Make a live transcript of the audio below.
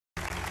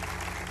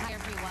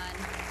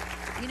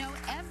everyone. You know,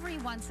 every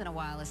once in a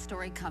while, a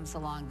story comes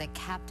along that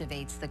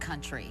captivates the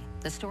country.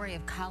 The story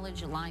of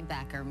college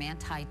linebacker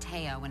Manti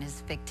Te'o and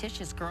his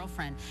fictitious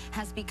girlfriend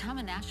has become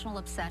a national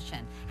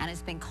obsession and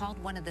has been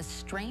called one of the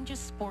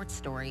strangest sports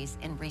stories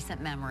in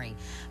recent memory.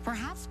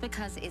 Perhaps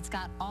because it's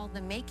got all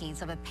the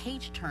makings of a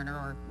page-turner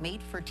or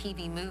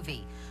made-for-TV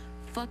movie.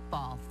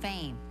 Football,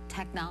 fame,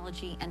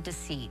 technology, and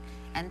deceit,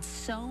 and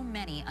so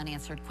many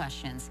unanswered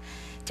questions.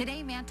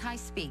 Today, Manti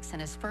speaks in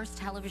his first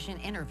television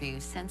interview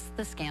since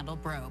the scandal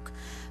broke.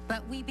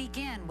 But we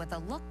begin with a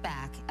look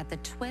back at the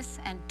twists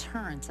and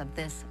turns of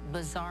this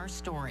bizarre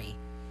story.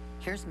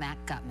 Here's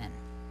Matt Gutman.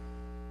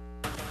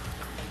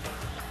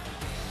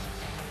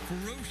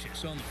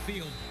 Ferocious on the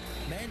field,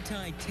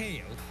 Manti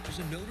Te'o was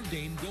a Notre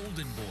Dame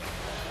Golden Boy.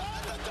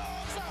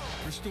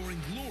 Restoring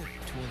glory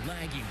to a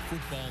lagging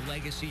football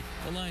legacy,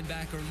 the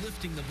linebacker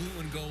lifting the blue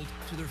and gold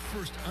to their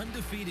first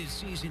undefeated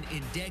season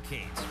in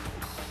decades.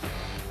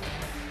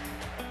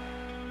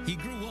 He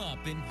grew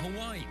up in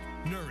Hawaii,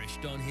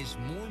 nourished on his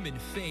Mormon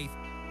faith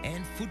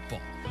and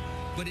football.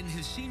 But in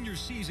his senior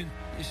season,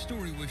 his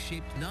story was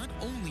shaped not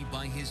only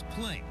by his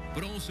play,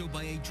 but also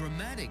by a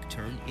dramatic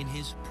turn in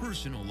his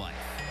personal life.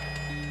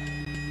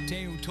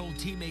 Te'o told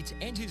teammates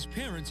and his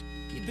parents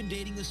he'd been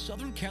dating a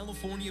Southern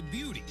California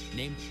beauty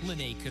named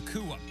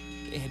LINEBACKER.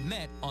 They had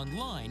met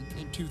online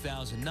in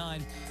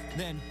 2009.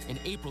 Then, in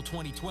April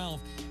 2012,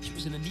 she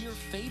was in a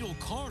near-fatal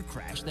car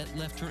crash that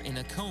left her in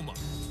a coma.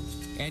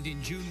 And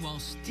in June, while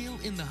still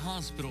in the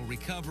hospital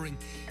recovering,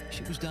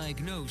 she was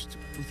diagnosed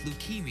with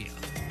leukemia.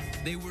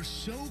 They were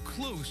so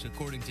close,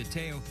 according to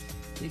Te'o,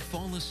 they'd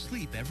fall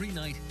asleep every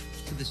night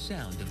to the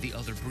sound of the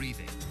other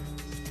breathing.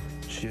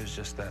 She is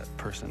just that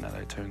person that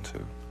I turn to,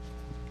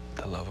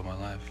 the love of my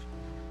life.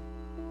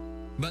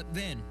 But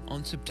then,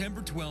 on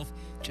September 12th,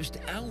 just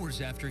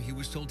hours after he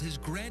was told his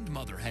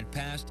grandmother had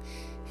passed,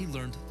 he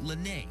learned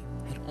Lene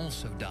had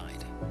also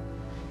died.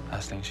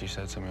 Last thing she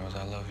said to me was,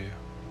 "I love you."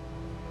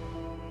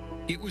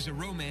 It was a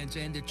romance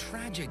and a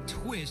tragic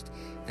twist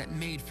that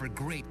made for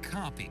great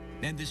copy.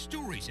 And the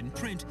stories in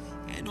print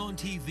and on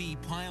TV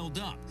piled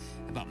up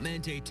about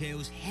Manti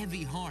Te'o's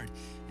heavy heart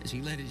as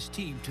he led his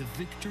team to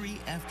victory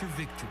after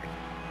victory.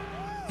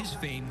 His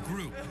fame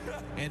grew,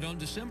 and on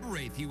December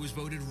 8th, he was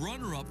voted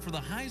runner-up for the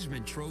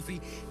Heisman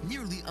Trophy,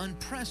 nearly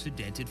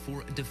unprecedented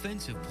for a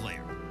defensive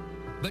player.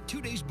 But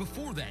 2 days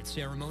before that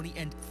ceremony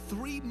and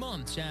 3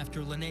 months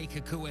after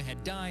LINEBACKER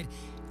had died,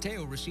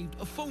 Te'o received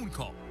a phone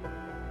call.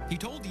 He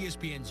told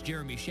ESPN's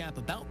Jeremy Schaap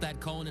about that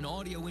call in an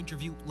audio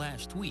interview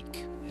last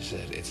week. He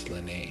said, "It's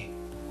Lene."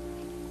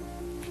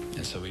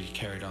 And so we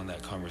carried on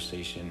that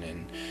conversation,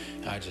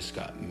 and I just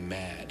got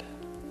mad,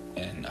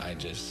 and I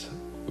just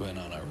went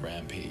on a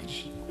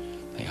rampage.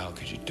 Like, how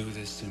could you do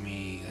this to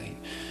me? Like,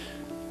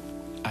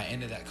 I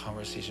ended that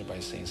conversation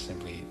by saying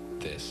simply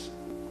this: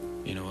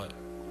 you know what?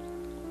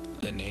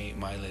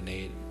 My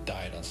Lene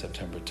died on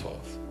September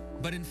 12th.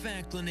 But in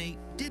fact, Lene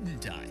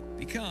didn't die,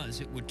 because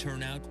it would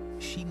turn out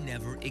she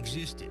never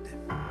existed.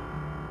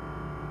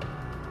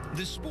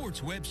 The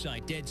sports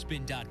website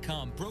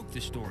Deadspin.com broke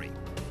the story.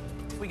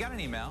 We got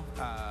an email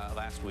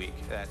last week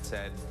that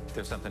said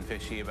there's something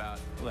fishy about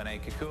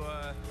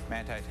LINEBACKER,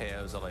 Manti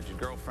Te'o's alleged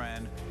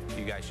girlfriend.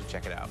 You guys should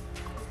check it out.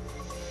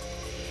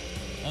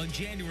 On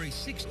January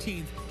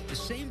 16th, the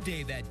same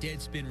day that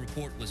Deadspin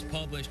report was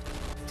published,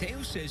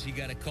 Te'o says he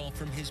got a call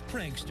from his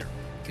prankster,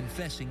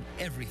 confessing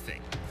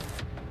everything.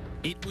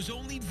 It was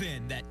only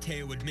then that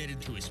Te'o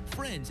admitted to his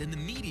friends and the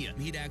media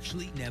he'd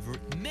actually never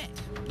met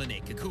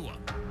LINEBACKER.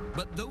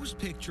 But those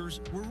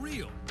pictures were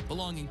real,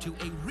 belonging to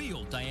a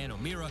real Diane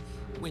O'Meara,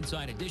 who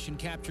Inside Edition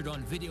captured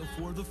on video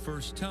for the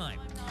first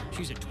time.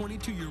 She's a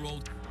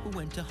 22-year-old who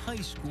went to high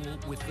school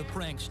with the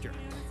prankster.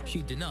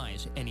 She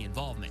denies any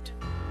involvement.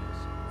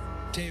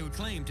 Te'o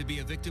claimed to be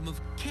a victim of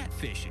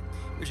catfishing,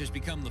 which has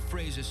become the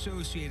phrase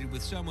associated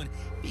with someone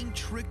being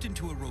tricked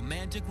into a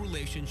romantic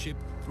relationship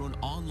through an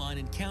online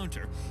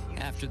encounter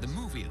after the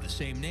movie of the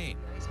same name.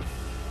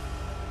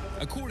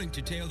 According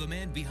to Te'o, the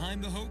man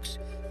behind the hoax,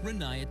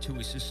 Renaya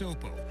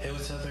Tuisasopo. Hey,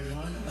 what's up,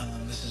 everyone?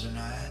 This is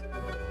Renaya.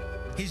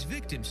 His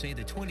victims say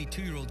the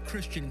 22-year-old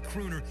Christian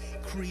crooner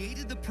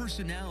created the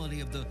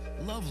personality of the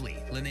lovely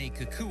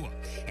LINEBACKER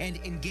and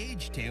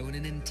engaged Te'o in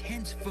an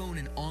intense phone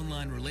and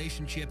online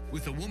relationship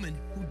with a woman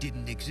who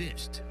didn't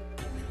exist.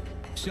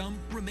 Some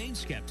remain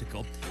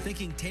skeptical,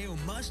 thinking Te'o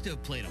must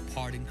have played a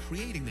part in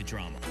creating the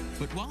drama.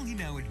 But while he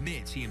now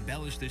admits he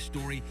embellished this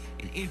story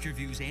in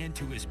interviews and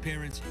to his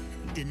parents,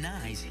 he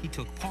denies he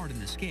took part in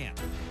the scam.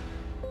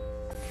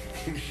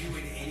 Were you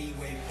in any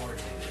way part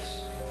of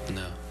this?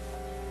 No,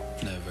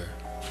 never.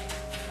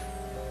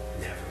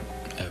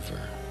 Never?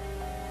 Ever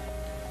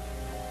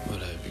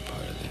would I be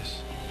part of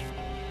this.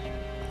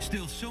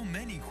 Still, so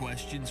many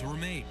questions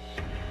remain.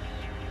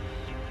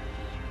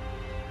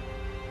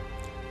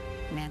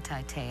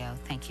 Manti Te'o,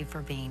 thank you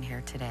for being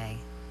here today.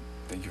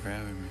 Thank you for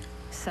having me.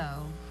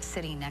 So,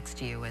 sitting next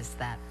to you as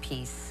that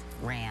piece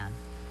ran,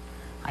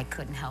 I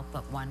couldn't help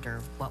but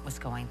wonder what was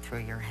going through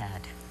your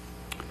head.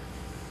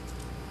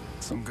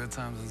 Some good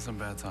times and some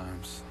bad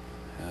times.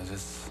 Yeah,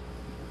 just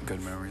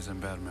good memories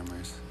and bad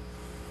memories.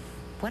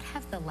 What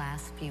have the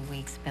last few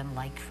weeks been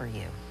like for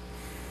you?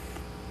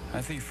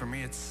 I think for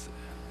me, it's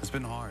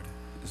been hard.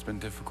 It's been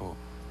difficult.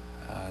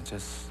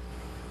 Just,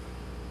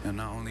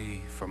 not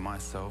only for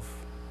myself,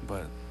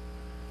 but,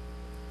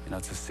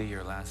 to see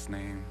your last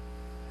name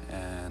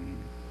and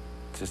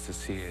just to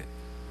see it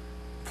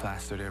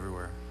plastered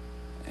everywhere,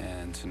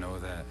 and to know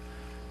that,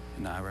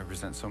 I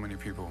represent so many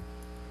people,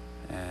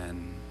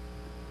 and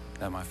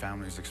that my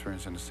family is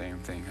experiencing the same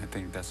thing. I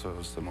think that's what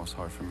was the most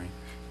hard for me.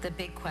 The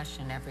big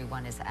question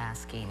everyone is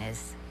asking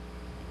is,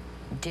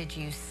 did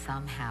you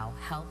somehow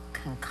help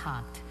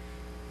concoct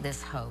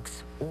this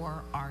hoax,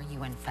 or are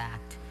you in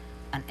fact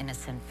an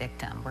innocent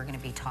victim? We're going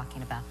to be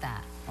talking about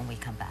that when we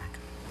come back.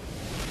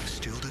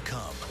 Still to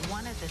come.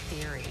 One of the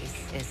theories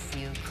is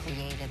you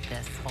created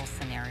this whole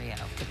scenario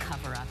to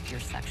cover up your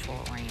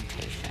sexual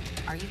orientation.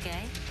 Are you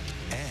gay?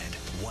 And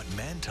what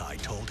Manti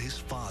told his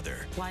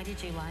father. Why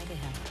did you lie to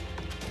him?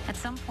 At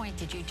some point,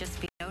 did you just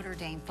be Notre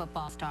Dame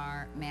football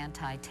star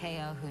Manti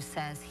Te'o, who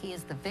says he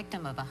is the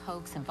victim of a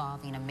hoax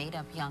involving a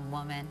made-up young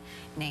woman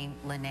named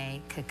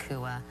Lene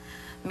Kekua?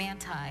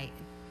 Manti,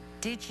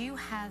 did you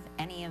have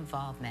any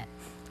involvement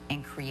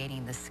in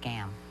creating the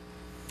scam?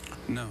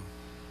 No,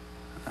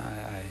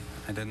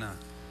 I did not.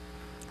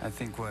 I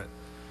think what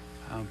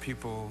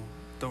people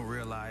don't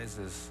realize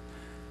is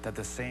that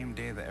the same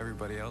day that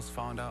everybody else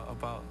found out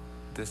about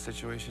this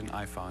situation,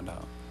 I found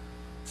out.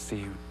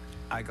 See,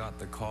 I got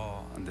the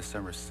call on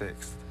December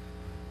 6th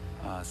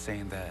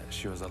saying that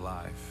she was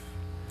alive.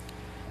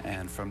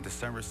 And from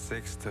December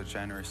 6th to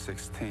January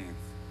 16th,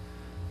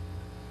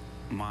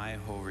 my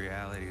whole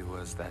reality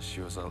was that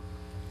she was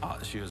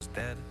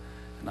dead,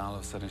 and all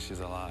of a sudden she's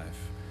alive.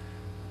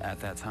 At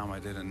that time, I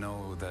didn't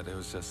know that it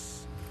was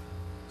just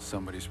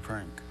somebody's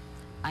prank.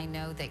 I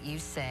know that you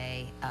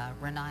say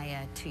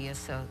Renaya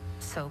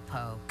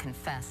Tuiasosopo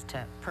confessed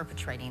to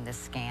perpetrating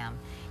this scam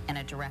in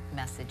a direct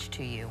message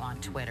to you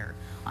on Twitter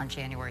on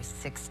January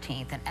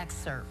 16th. An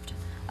excerpt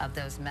of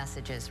those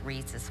messages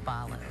reads as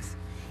follows.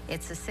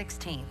 It's the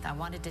 16th. I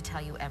wanted to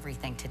tell you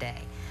everything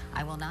today.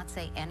 I will not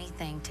say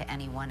anything to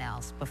anyone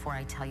else before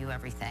I tell you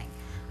everything.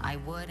 I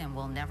would and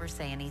will never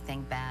say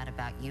anything bad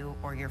about you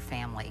or your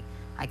family.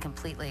 I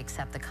completely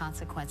accept the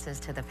consequences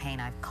to the pain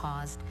I've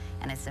caused,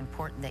 and it's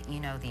important that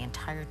you know the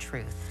entire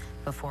truth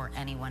before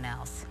anyone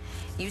else.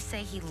 You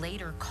say he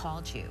later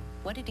called you.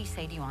 What did he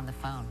say to you on the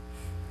phone?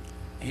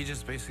 He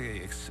just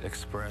basically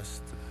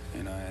expressed,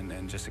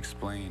 and just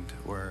explained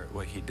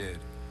what he did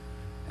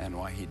and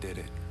why he did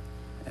it.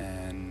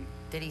 And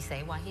did he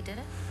say why he did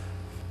it?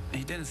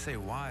 He didn't say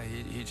why.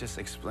 He just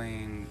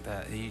explained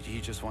that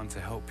he just wanted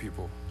to help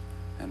people,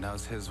 and that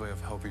was his way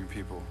of helping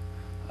people,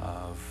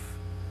 of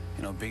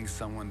being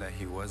someone that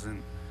he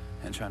wasn't,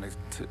 and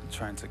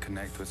trying to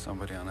connect with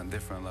somebody on a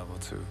different level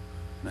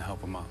to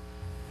help him out.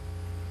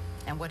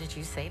 And what did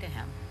you say to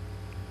him?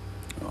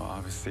 Well,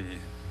 obviously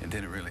it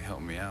didn't really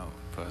help me out,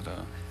 but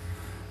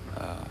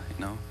I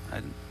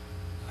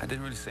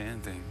didn't really say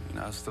anything.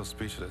 I was still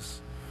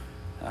speechless.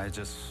 I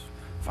just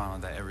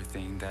found out that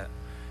everything that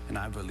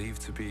I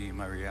believed to be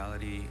my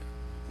reality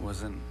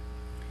wasn't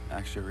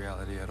actually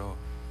reality at all.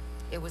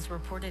 It was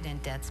reported in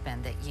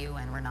Deadspin that you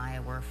and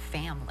Renaya were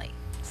family.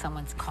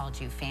 Someone's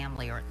called you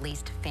family, or at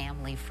least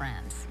family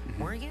friends.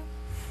 Mm-hmm. Were you?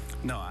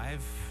 No,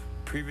 I've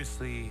previous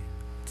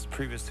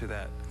to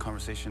that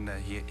conversation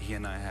that he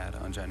and I had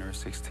on January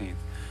 16th,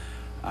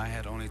 I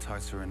had only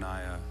talked to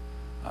Renaya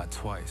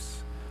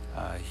twice.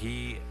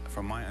 He,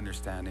 from my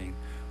understanding,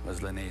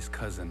 was Lene's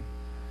cousin,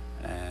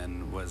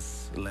 and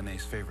was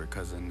Lene's favorite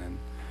cousin. And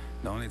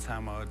the only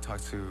time I would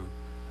talk to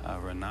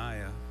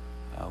Renaya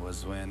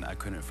was when I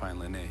couldn't find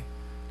Lene.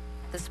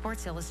 The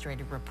Sports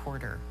Illustrated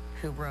reporter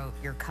who wrote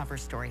your cover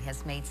story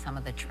has made some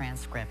of the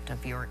transcript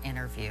of your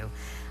interview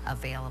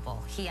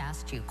available. He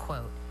asked you,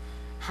 quote,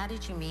 "How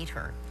did you meet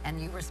her?"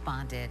 And you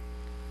responded,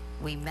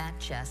 "We met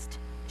just,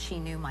 she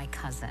knew my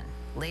cousin."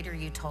 Later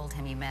you told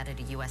him you met at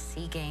a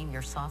USC game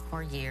your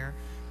sophomore year,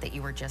 that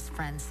you were just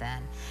friends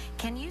then.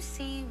 Can you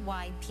see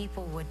why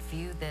people would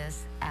view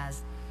this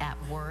as, at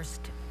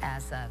worst,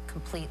 as a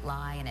complete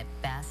lie, and at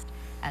best,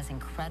 as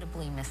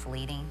incredibly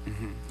misleading?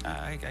 Mm-hmm.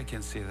 I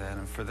can see that,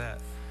 and for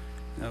that,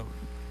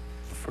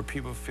 for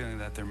people feeling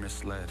that they're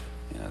misled,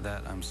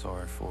 that I'm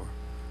sorry for.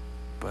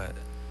 But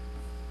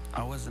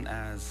I wasn't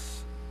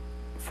as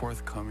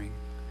forthcoming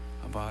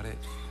about it,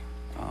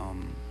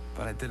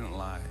 but I didn't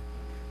lie.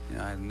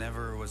 I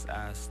never was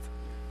asked,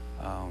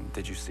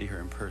 did you see her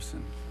in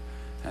person?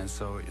 And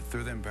so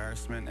through the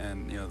embarrassment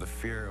and the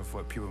fear of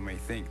what people may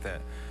think,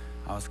 that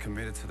I was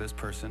committed to this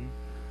person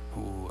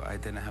who I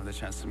didn't have the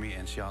chance to meet,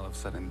 and she all of a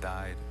sudden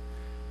died.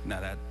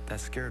 Now that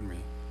scared me.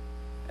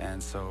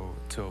 And so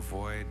to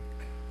avoid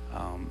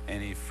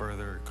any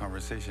further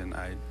conversation,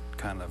 I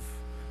kind of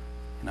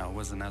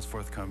wasn't as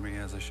forthcoming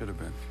as I should have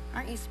been.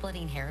 Aren't you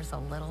splitting hairs a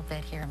little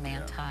bit here,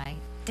 Manti? Yeah.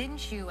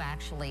 Didn't you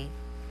actually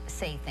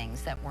say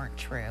things that weren't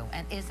true?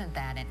 And isn't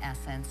that, in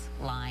essence,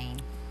 lying?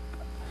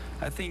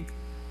 I think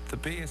the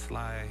biggest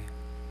lie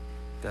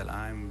that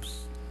I'm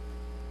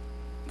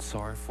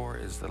sorry for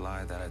is the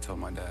lie that I told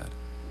my dad.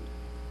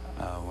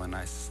 When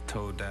I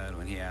told Dad,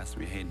 when he asked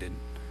me, hey,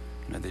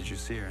 did you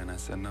see her? And I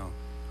said, no.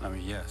 I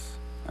mean, yes,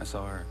 I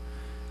saw her.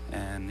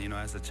 And,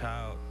 as a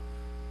child,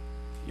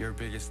 your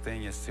biggest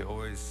thing is to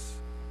always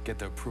get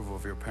the approval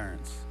of your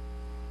parents.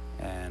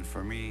 And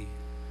for me,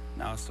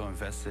 now I was so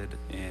invested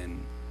in,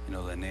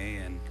 Lene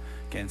and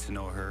getting to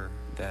know her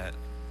that,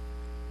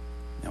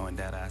 when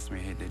Dad asked me,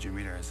 hey, did you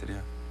meet her? I said,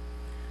 yeah.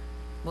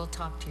 We'll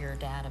talk to your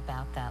dad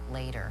about that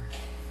later.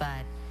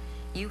 But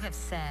you have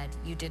said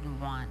you didn't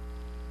want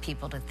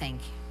people to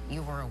think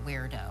you were a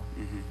weirdo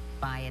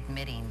by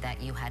admitting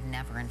that you had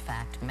never, in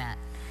fact, met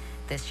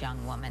this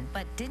young woman.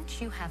 But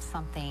didn't you have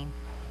something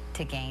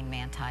to gain,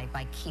 Manti,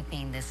 by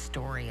keeping this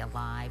story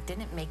alive?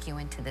 Didn't it make you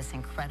into this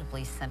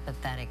incredibly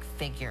sympathetic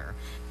figure?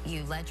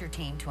 You led your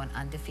team to an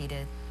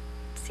undefeated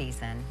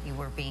season. You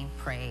were being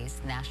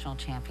praised, national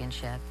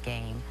championship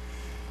game.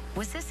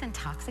 Was this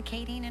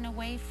intoxicating in a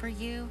way for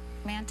you,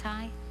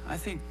 Manti? I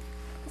think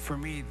for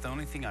me, the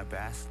only thing I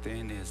basked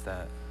in is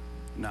that,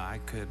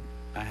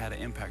 I had an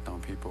impact on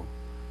people,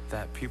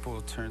 that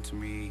people turned to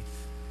me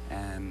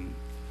and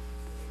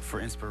for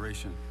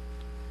inspiration.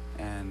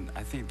 And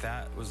I think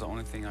that was the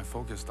only thing I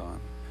focused on.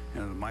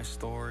 My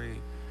story,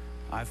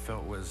 I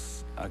felt,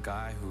 was a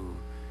guy who,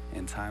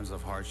 in times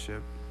of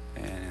hardship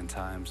and in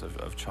times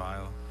of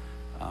trial,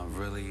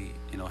 really,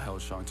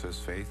 held strong to his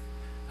faith,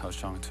 held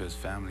strong to his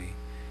family.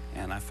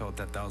 And I felt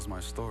that that was my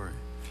story.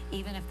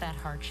 Even if that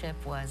hardship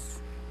was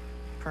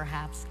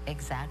perhaps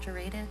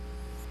exaggerated?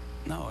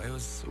 No, it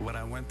was, what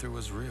I went through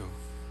was real.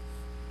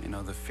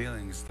 The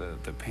feelings,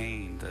 the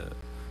pain, the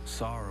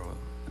sorrow,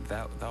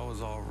 that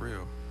was all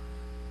real.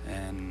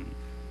 And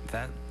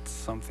that's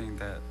something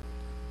that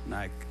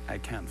I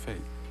can't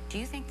fake. Do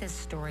you think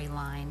this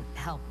storyline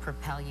helped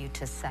propel you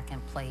to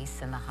second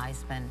place in the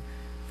Heisman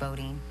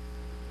voting?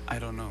 I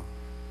don't know.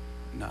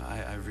 No,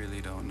 I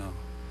really don't know.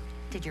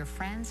 Did your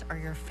friends or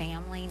your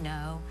family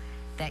know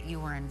that you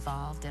were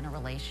involved in a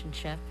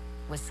relationship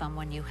with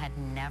someone you had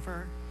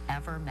never,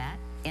 ever met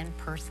in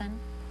person?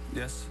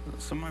 Yes,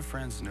 some of my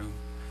friends knew.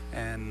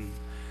 And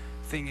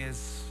thing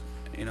is,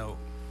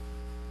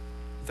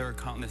 there are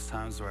countless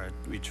times where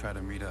we try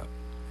to meet up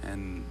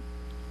and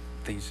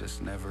things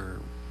just never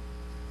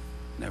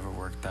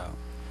worked out.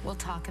 We'll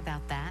talk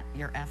about that,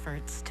 your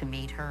efforts to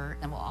meet her,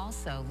 and we'll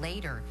also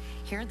later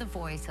hear the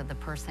voice of the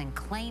person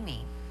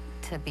claiming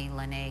to be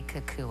Lene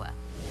Kekua.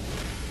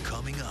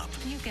 Coming up,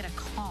 You get a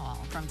call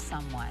from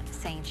someone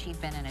saying she'd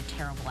been in a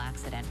terrible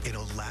accident. an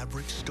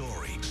elaborate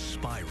story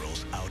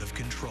spirals out of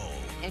control.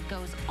 It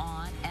goes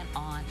on and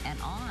on and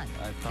on.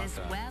 This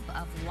web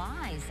of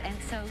lies. And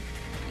so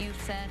you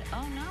said,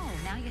 oh no,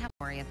 now you have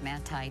a story of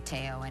Manti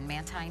Te'o. And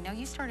Manti, I know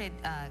you started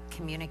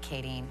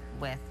communicating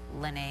with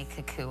Lene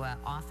Kekua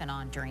off and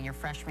on during your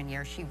freshman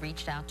year. She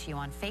reached out to you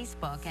on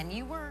Facebook, and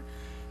you were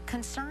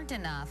concerned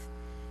enough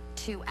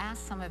to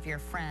ask some of your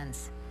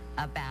friends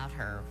about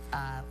her.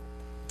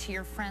 To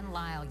your friend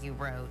Lyle, you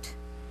wrote,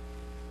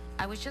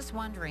 I was just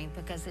wondering,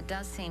 because it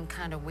does seem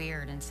kind of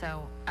weird, and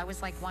so I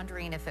was like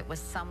wondering if it was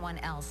someone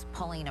else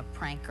pulling a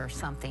prank or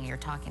something. You're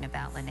talking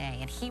about Lene.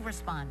 And he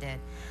responded,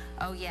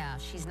 oh yeah,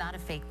 she's not a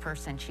fake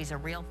person, she's a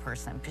real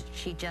person, but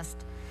she just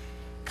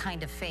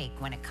kind of fake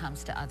when it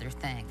comes to other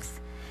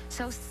things.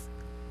 So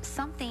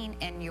something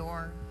in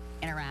your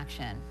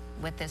interaction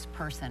with this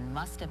person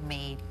must have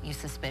made you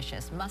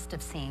suspicious, must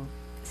have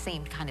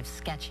seemed kind of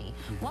sketchy.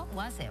 What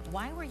was it?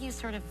 Why were you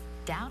sort of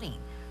doubting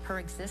her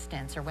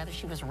existence or whether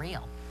she was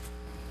real?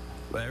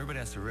 What everybody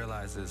has to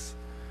realize is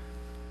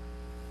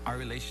our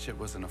relationship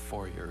wasn't a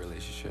 4-year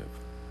relationship.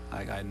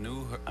 I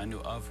knew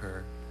of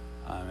her,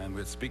 and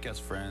we'd speak as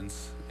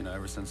friends,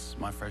 ever since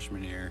my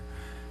freshman year.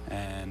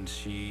 And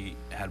she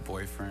had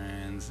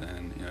boyfriends,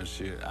 and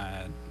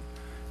I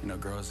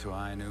had girls who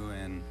I knew,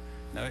 and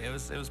it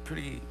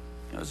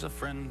was a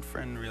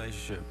friend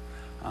relationship.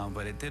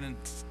 But it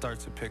didn't start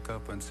to pick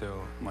up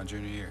until my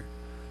junior year.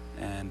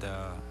 And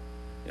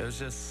it was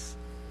just,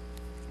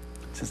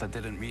 since I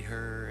didn't meet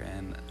her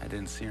and I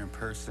didn't see her in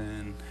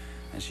person,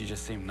 and she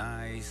just seemed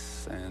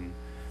nice, and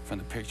from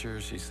the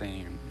pictures she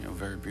seemed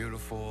very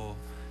beautiful,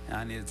 and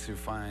I needed to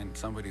find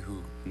somebody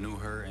who knew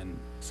her and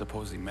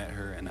supposedly met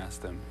her and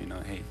ask them,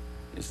 hey,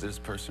 is this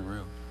person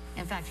real?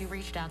 In fact, you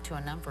reached out to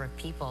a number of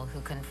people who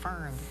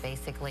confirmed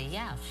basically,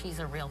 yeah, she's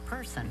a real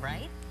person,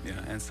 right?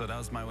 Yeah, and so that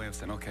was my way of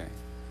saying, okay,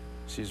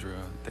 she's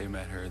real, they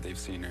met her, they've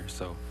seen her,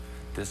 so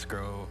this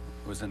girl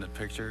was in the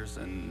pictures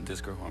and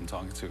this girl who I'm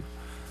talking to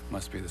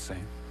must be the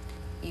same.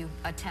 You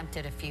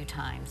attempted a few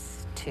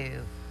times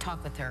to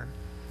talk with her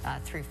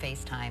through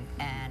FaceTime,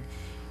 and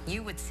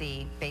you would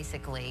see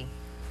basically,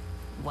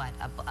 what,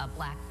 a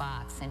black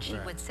box, and she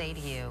would say to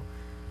you,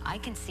 I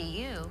can see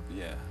you.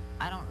 Yeah.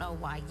 I don't know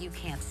why you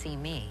can't see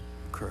me.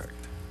 Correct.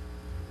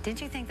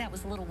 Didn't you think that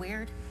was a little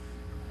weird?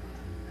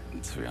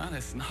 To be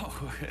honest, no.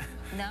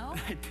 No?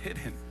 I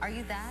didn't. Are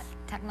you that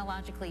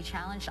technologically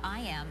challenged?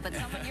 I am, but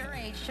someone your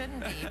age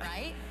shouldn't be,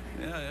 right?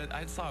 Yeah,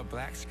 I saw a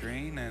black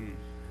screen, and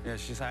yeah,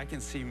 she said, I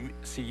can see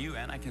you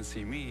and I can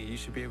see me. You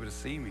should be able to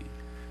see me.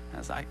 I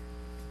was like,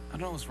 I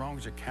don't know what's wrong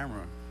with your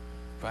camera,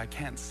 but I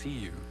can't see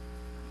you.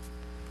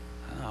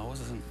 I don't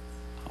know,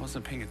 I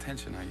wasn't paying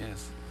attention, I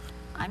guess.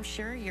 I'm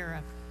sure you're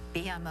a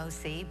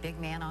BMOC, big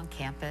man on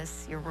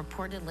campus. You're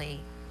reportedly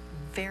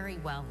very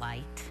well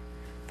liked,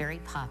 very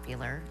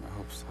popular. I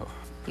hope so.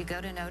 You go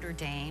to Notre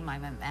Dame.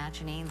 I'm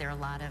imagining there are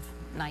a lot of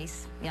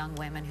nice young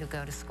women who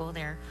go to school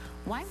there.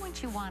 Why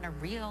wouldn't you want a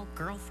real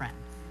girlfriend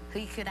who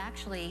you could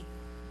actually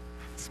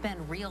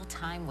spend real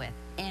time with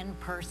in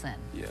person?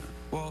 Yeah.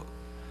 Well,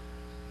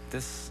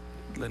 this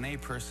Lene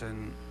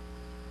person,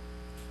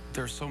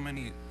 there's so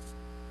many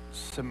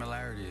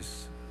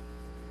similarities.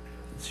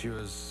 She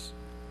was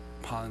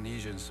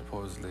Polynesian,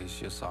 supposedly.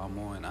 She's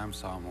Samoan. I'm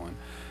Samoan.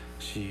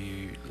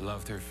 She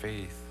loved her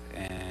faith,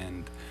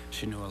 and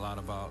she knew a lot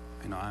about,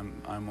 you know,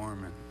 I'm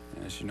Mormon,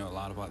 and she knew a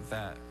lot about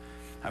that.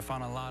 I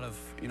found a lot of,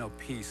 you know,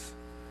 peace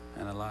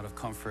and a lot of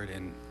comfort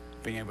in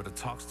being able to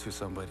talk to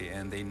somebody,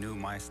 and they knew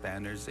my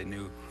standards, they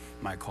knew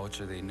my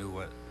culture, they knew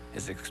what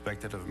is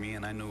expected of me,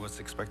 and I knew what's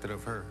expected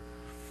of her.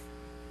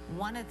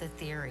 One of the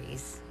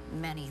theories,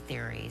 many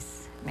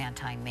theories,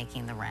 Manti,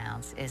 making the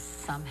rounds, is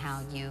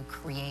somehow you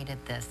created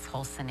this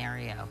whole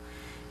scenario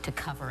to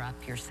cover up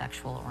your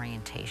sexual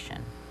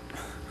orientation.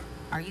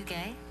 Are you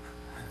gay?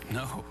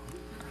 No,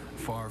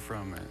 far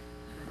from it.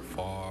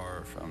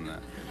 Far from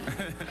that.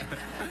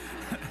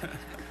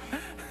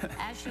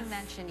 As you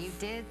mentioned, you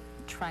did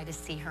try to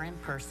see her in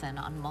person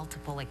on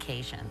multiple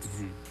occasions.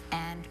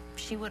 And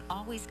she would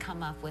always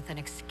come up with an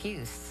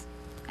excuse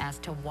as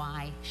to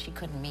why she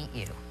couldn't meet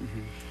you.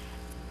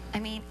 I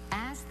mean,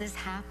 as this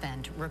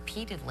happened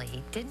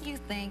repeatedly, didn't you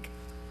think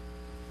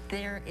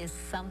there is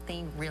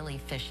something really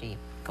fishy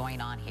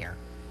going on here?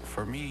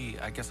 For me,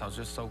 I guess I was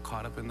just so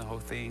caught up in the whole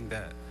thing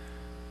that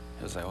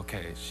it was like,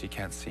 okay, she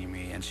can't see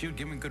me. And she would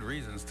give me good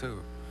reasons,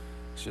 too.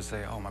 She'd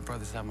say, oh, my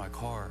brother's at my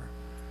car.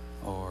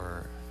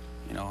 Or,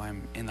 you know,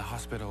 I'm in the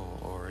hospital.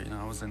 Or, you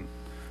know, I wasn't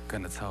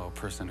going to tell a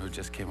person who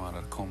just came out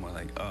of a coma,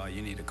 like, oh,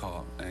 you need to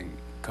call and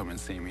come and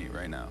see me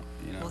right now,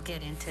 you know? We'll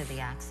get into the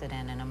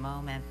accident in a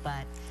moment,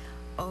 but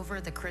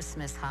over the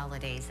Christmas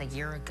holidays a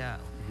year ago,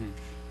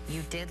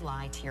 you did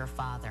lie to your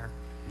father.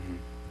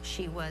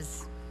 She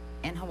was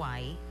in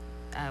Hawaii,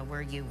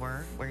 where you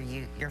were, where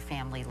your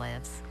family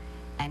lives,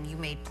 and you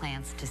made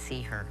plans to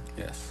see her.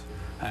 Yes.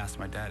 I asked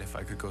my dad if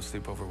I could go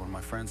sleep over one of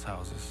my friends'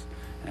 houses,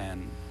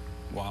 and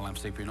while I'm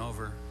sleeping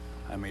over,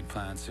 I made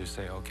plans to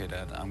say, okay,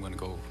 Dad, I'm going to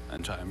go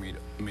and try and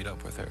meet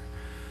up with her.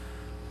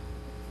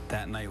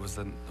 That night was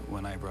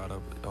when I brought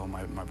up, oh,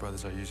 my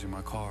brothers are using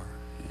my car,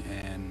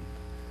 and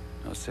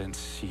you know,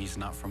 since she's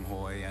not from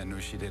Hawaii, I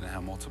knew she didn't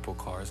have multiple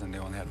cars, and they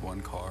only had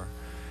one car,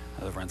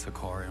 the rental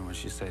car. And when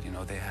she said, you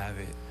know, they have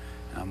it,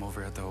 and I'm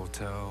over at the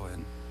hotel,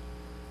 and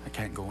I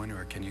can't go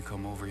anywhere, can you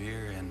come over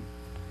here? And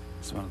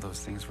it's one of those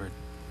things where it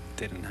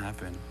didn't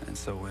happen. And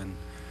so when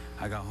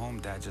I got home,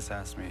 Dad just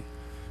asked me,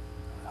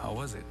 how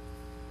was it?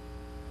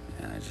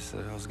 And I just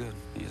said, it was good.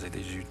 He was like,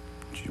 did you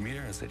meet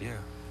her? I said, yeah.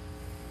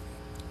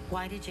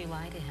 Why did you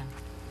lie to him?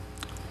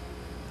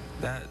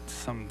 That's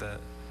something that,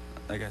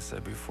 like I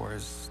said before,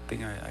 is the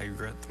thing I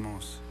regret the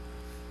most.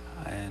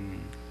 And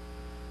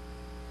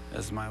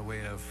it's my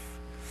way of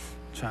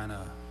trying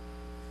to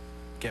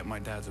get my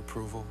dad's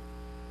approval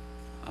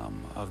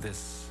of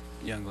this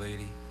young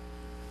lady.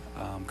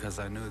 Because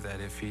I knew that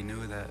if he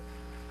knew that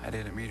I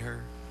didn't meet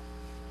her,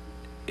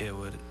 it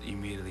would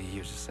immediately, he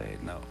would just say,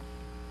 no.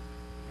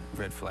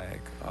 Red flag,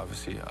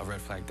 obviously, a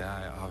red flag that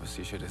I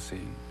obviously should have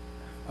seen,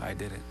 but I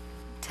didn't.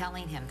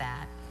 Telling him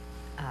that,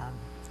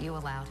 you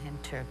allowed him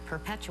to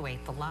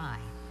perpetuate the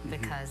lie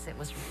because it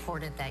was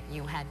reported that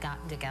you had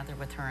gotten together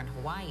with her in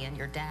Hawaii, and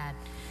your dad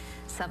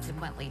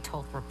subsequently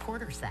told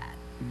reporters that.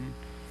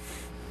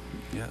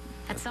 Yeah.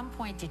 At some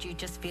point, did you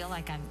just feel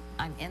like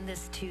I'm in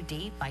this too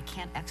deep? I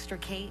can't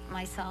extricate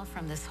myself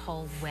from this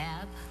whole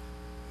web?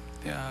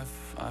 Yeah,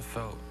 I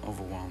felt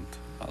overwhelmed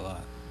a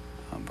lot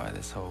by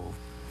this whole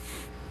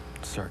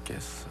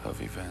circus of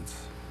events.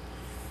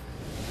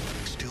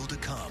 Still to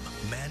come,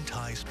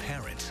 Manti's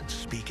parents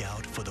speak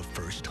out for the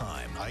first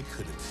time. I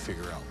couldn't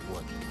figure out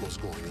what was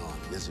going on.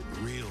 Is it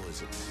real?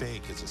 Is it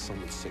fake? Is it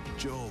someone's sick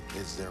joke?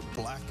 Is there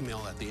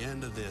blackmail at the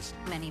end of this?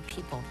 Many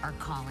people are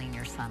calling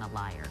your son a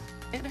liar.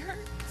 It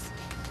hurts.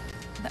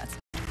 That's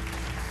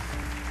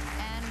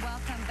And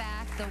welcome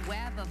back. The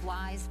web of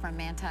lies from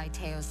Manti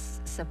Te'o's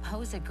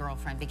supposed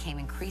girlfriend became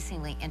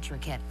increasingly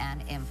intricate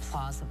and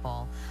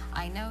implausible.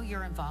 I know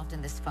you're involved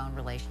in this phone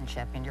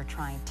relationship, and you're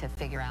trying to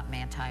figure out,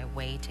 Manti, a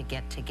way to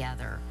get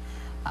together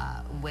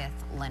with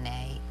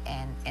Lene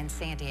in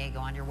San Diego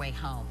on your way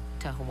home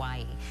to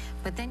Hawaii.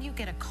 But then you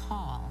get a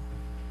call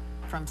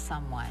from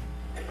someone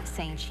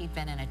saying she'd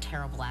been in a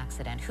terrible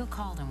accident. Who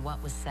called and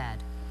what was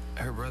said?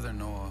 Her brother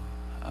Noah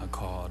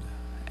called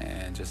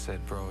and just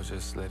said, bro,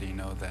 just letting you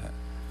know that,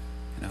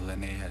 you know,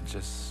 Lene had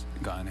just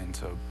gotten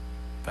into a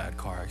bad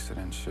car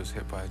accident. She was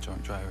hit by a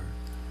drunk driver.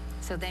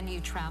 So then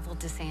you traveled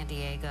to San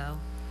Diego?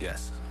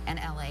 Yes. And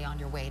LA on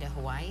your way to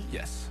Hawaii?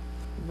 Yes.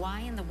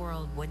 Why in the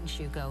world wouldn't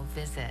you go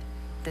visit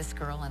this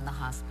girl in the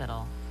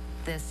hospital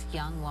this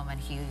young woman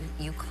who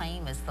you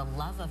claim is the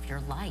love of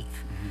your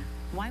life.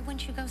 Why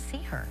wouldn't you go see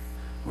her?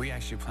 We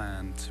actually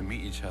planned to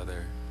meet each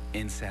other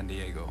in San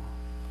Diego,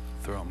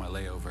 throughout my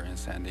layover in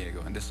San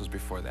Diego, and this was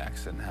before the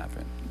accident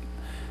happened.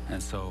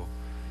 And so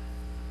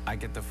I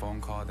get the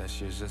phone call that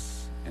she was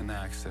just in the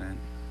accident,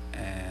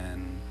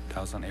 and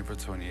that was on April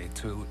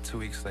 28th. Two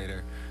weeks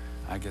later,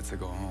 I get to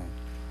go home.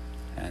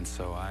 And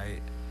so I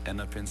end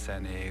up in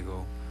San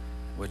Diego,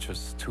 which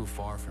was too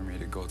far for me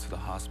to go to the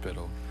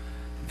hospital.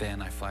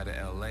 Then I fly to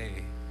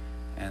LA,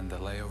 and the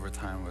layover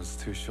time was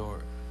too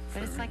short.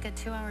 But it's like a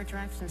 2-hour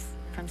drive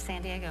from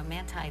San Diego.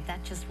 Manti,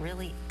 that just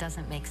really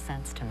doesn't make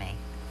sense to me.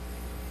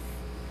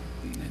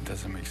 It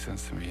doesn't make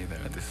sense to me either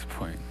at this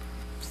point.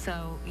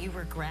 So you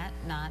regret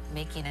not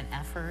making an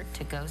effort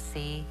to go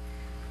see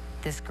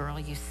this girl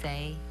you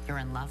say you're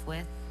in love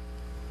with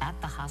at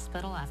the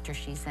hospital after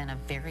she's in a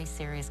very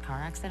serious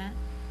car accident?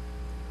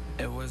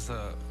 It was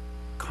a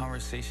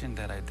conversation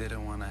that I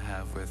didn't want to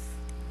have with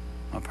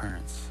my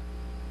parents.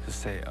 To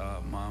say,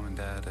 Mom and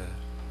Dad,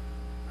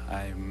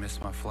 I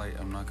missed my flight.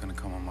 I'm not going to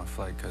come on my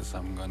flight because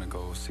I'm going to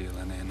go see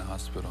Lene in the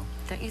hospital.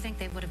 Don't you think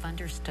they would have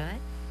understood?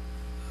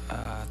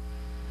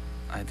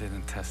 I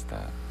didn't test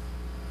that.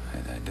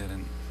 I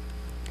didn't.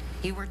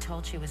 You were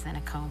told she was in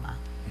a coma.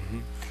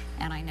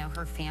 And I know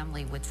her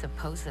family would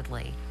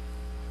supposedly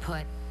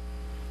put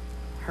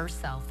her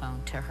cell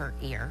phone to her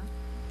ear,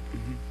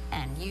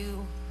 and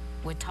you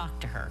would talk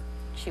to her.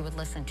 She would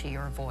listen to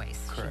your voice.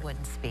 Correct. She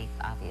wouldn't speak,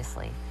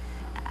 obviously.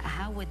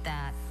 How would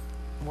that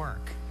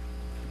work?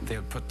 They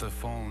would put the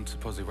phone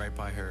supposedly right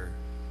by her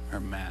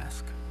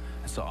mask.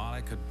 And so all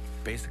I could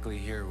basically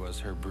hear was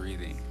her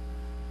breathing.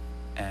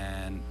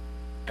 And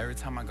every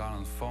time I got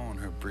on the phone,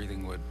 her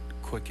breathing would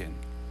quicken.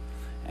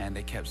 And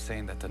they kept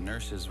saying that the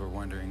nurses were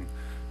wondering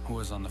who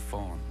was on the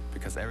phone,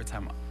 because every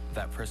time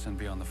that person would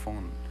be on the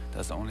phone,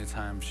 that's the only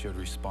time she would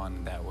respond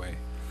in that way.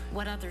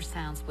 What other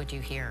sounds would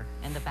you hear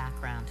in the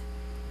background?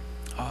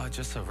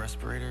 Just a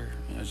respirator,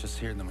 just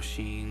hearing the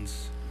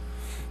machines.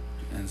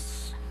 And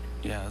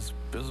yeah,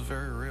 it was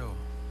very real,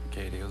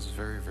 Katie. It was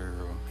very, very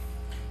real.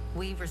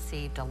 We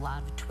received a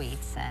lot of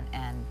tweets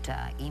and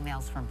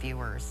emails from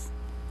viewers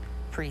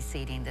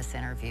preceding this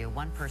interview.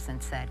 One person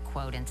said,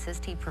 quote,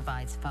 insist he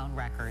provides phone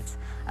records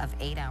of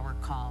 8-hour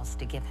calls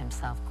to give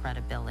himself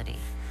credibility.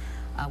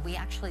 We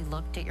actually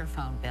looked at your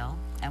phone bill,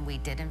 and we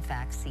did in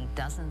fact see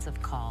dozens of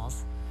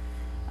calls.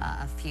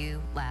 A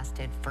few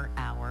lasted for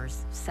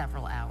hours,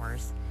 several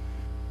hours.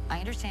 I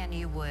understand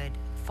you would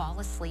fall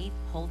asleep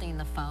holding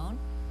the phone,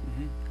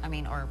 I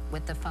mean, or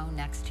with the phone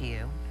next to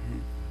you,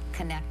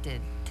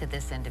 connected to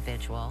this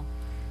individual,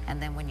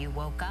 and then when you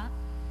woke up,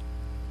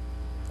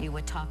 you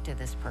would talk to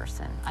this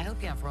person. I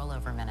hope you have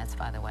rollover minutes,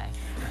 by the way.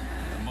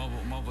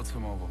 Mobile to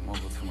mobile.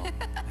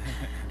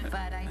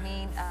 But I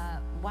mean,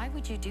 why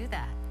would you do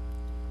that?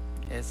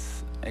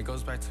 It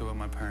goes back to what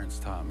my parents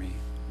taught me.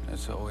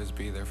 It's to always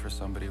be there for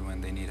somebody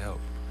when they need help.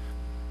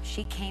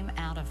 She came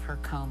out of her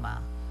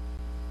coma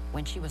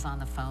when she was on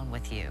the phone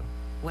with you.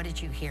 What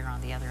did you hear on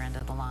the other end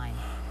of the line?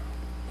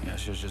 Yeah,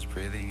 she was just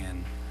breathing,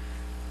 and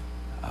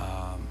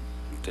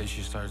then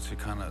she started to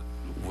kind of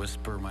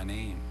whisper my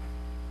name.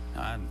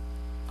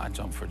 I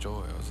jumped for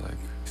joy. I was like,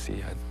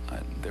 see,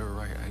 they were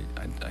right.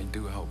 I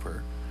do help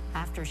her.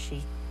 After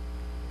she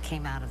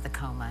came out of the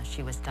coma,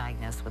 she was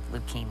diagnosed with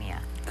leukemia.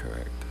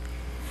 Correct.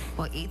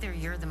 Well, either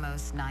you're the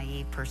most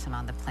naive person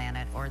on the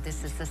planet, or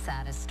this is the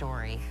saddest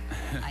story,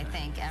 I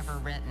think, ever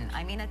written.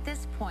 I mean, at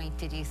this point,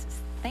 did you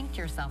think to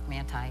yourself,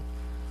 Manti,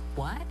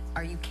 what?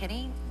 Are you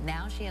kidding?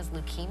 Now she has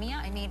leukemia?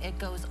 I mean, it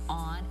goes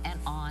on and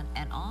on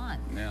and on.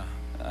 Yeah,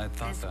 I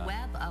thought this that.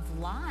 web of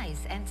lies.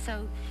 And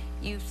so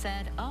you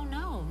said, oh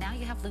no, now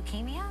you have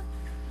leukemia?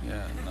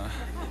 Yeah, no.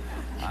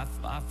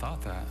 I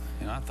thought that.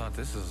 I thought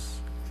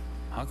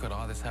how could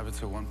all this happen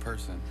to one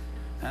person?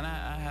 And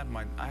I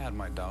had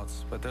my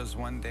doubts, but there's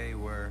one day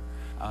where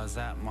I was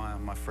at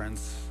my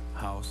friend's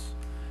house,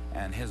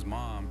 and his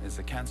mom is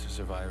a cancer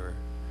survivor.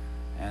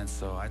 And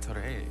so I told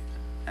her, hey,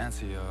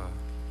 Auntie,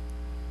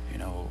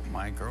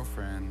 my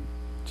girlfriend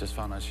just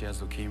found out she has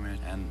leukemia,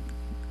 and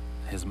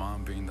his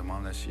mom, being the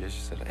mom that she is,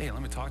 she said, hey,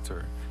 let me talk to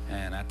her.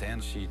 And at the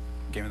end, she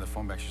gave me the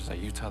phone back. She was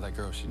like, you tell that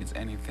girl if she needs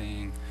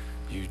anything.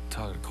 You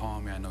tell her to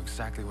call me. I know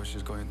exactly what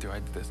she's going through.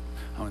 I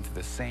went through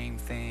the same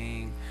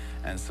thing.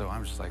 And so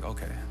I'm just like,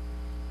 okay.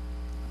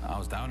 I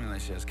was doubting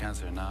that she has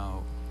cancer.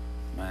 Now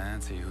my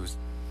auntie, who's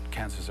a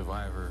cancer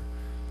survivor,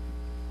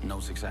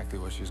 knows exactly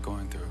what she's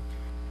going through.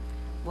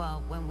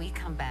 Well, when we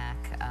come back,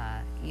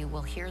 you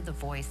will hear the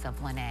voice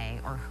of Lene,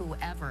 or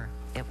whoever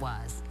it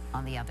was,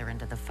 on the other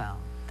end of the phone.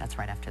 That's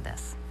right after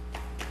this.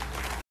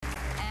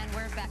 And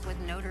we're back with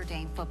Notre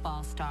Dame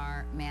football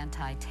star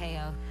Manti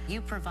Te'o.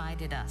 You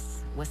provided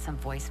us with some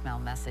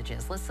voicemail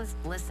messages. Let's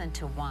listen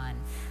to one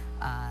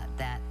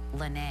that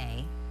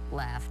Lene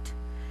left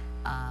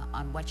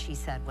on what she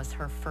said was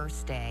her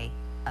first day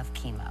of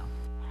chemo.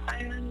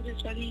 I'm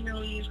just letting you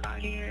know you got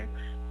here,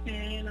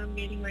 and I'm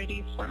getting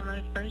ready for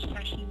my first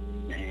session,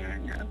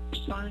 and I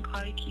just want to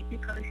call to keep you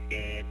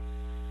posted.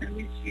 I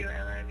miss you.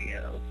 I love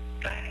you.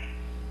 Bye.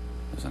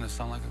 Doesn't it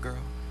sound like a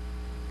girl?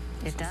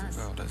 It does. A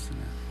girl, doesn't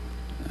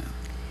it? Yeah.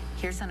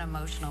 Here's an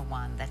emotional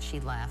one that she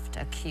left,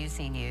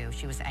 accusing you.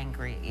 She was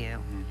angry at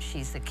you.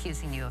 She's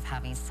accusing you of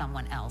having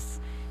someone else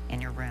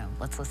in your room.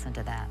 Let's listen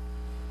to that.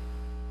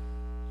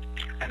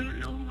 I don't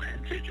know who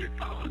answered your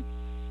phone.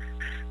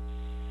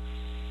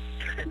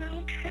 And I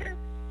don't care.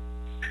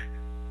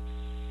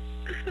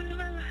 This is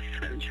my last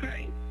time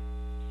trying.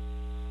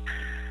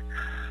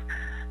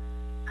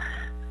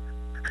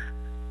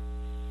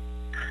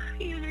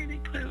 You really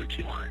play what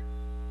you want.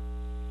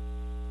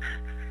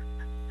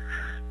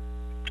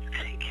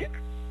 Take care.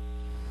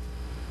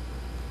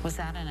 Was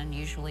that an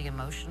unusually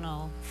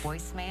emotional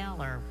voicemail,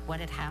 or what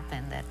had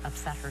happened that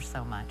upset her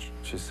so much?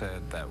 She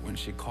said that when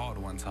she called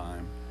one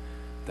time,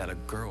 that a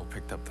girl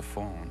picked up the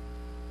phone.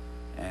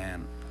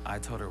 And I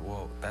told her,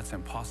 well, that's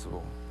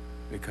impossible,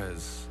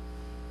 because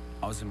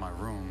I was in my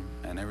room,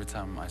 and every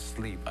time I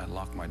sleep, I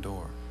lock my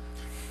door.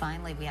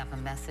 Finally, we have a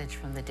message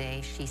from the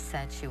day she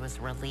said she was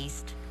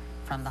released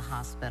from the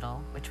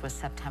hospital, which was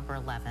September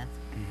 11th,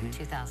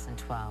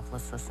 2012.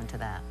 Let's listen to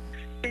that.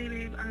 Hey,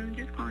 babe, I'm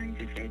just calling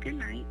to say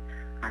goodnight.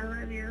 I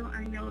love you.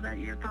 I know that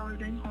you're probably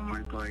doing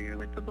homework or you're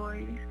with the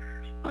boys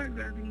or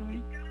grabbing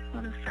me.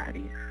 What a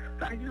fatty.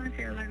 But I just want to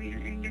say I love you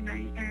and good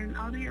night, and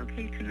I'll be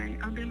okay tonight.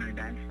 I'll do my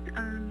best.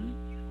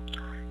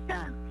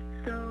 Yeah,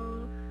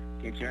 so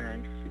get your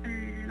rest,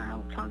 and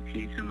I'll talk to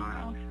you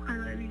tomorrow. I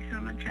love you so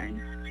much, and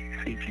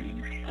sweet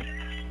dreams.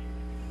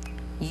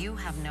 You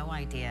have no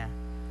idea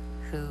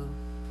who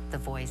the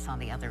voice on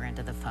the other end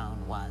of the phone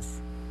was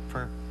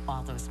for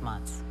all those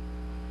months.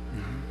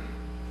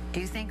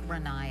 Do you think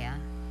Renaya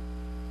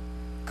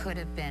could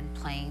have been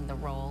playing the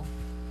role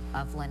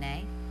of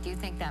Lene? Do you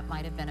think that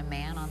might have been a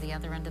man on the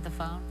other end of the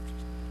phone?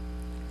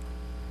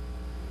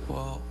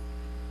 Well,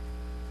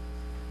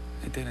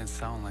 it didn't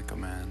sound like a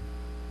man.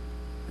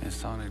 It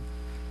sounded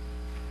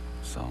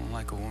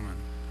like a woman.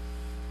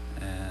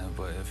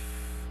 But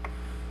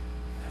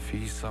if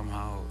he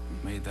somehow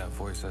made that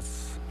voice,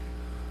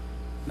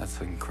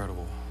 that's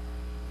incredible.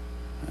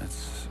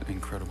 That's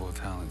incredible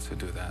talent to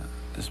do that,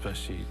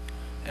 especially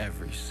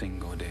every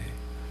single day.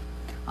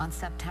 On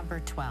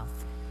September 12th,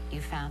 you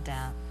found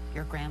out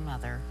your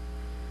grandmother,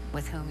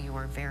 with whom you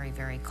were very,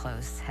 very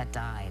close, had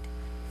died.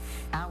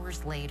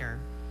 Hours later,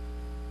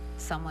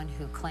 someone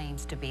who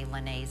claims to be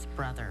Lene's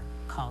brother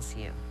calls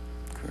you.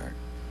 Correct.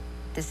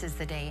 This is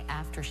the day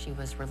after she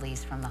was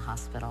released from the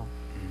hospital.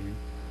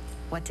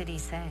 What did he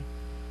say?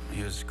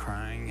 He was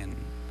crying and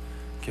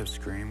kept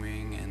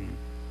screaming, and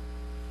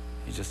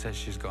he just said,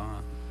 she's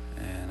gone.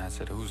 And I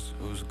said,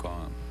 who's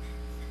gone?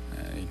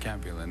 It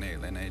can't be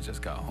Lene. Lene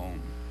just got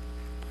home.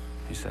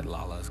 He said,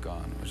 Lala's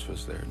gone, which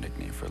was their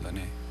nickname for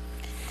Lene.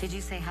 Did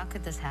you say, how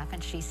could this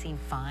happen? She seemed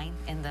fine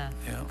in the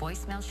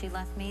voicemail she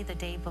left me the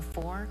day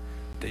before?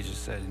 They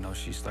just said,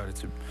 she started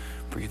to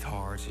breathe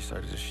hard, she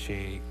started to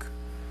shake,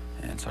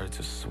 and started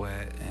to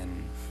sweat,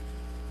 and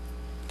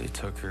they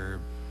took her,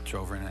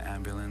 drove her in an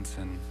ambulance,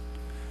 and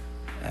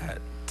at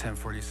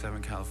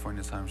 10:47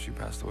 California time, she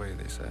passed away,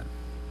 they said.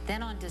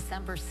 Then on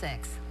December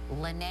 6th,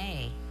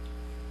 Lene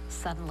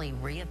suddenly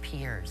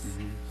reappears.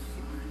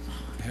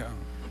 Yeah.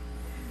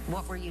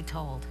 What were you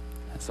told?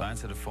 So I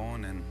answered the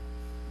phone, and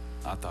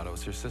I thought it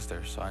was her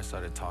sister. So I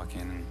started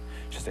talking, and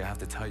she said, I have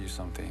to tell you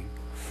something.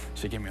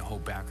 She gave me a whole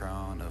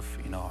background of,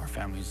 our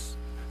family's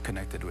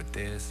connected with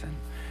this, and,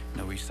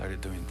 we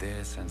started doing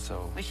this, and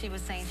so. But she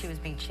was saying she was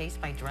being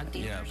chased by drug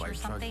dealers or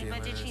something?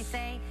 But did she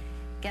say,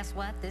 guess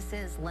what, this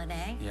is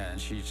Lene? Yeah,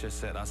 and she just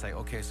said, I was like,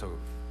 okay, so.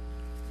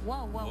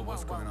 Whoa,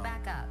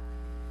 back up.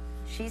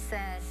 She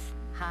said,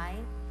 hi,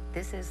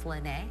 this is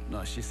Lene?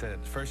 No,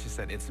 first she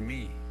said, it's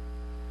me.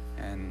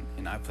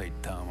 And I played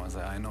dumb. I was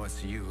like, I know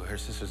it's you. Her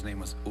sister's name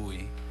was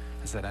Uy.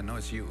 I said, I know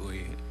it's you,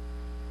 Uy.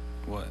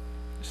 What?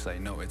 She's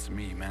like, no, it's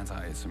me, Manti,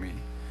 it's me.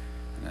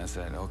 And I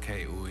said,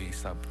 okay, Uy,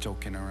 stop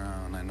joking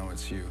around. I know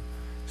it's you.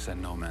 She said,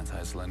 no, Manti,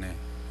 it's Lene.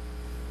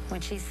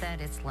 When she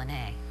said it's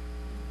Lene,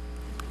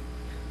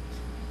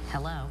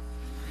 hello?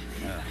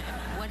 Yeah.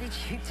 What did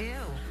you do?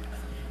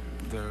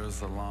 There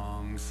was a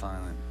long,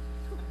 silent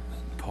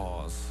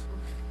pause.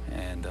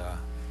 And,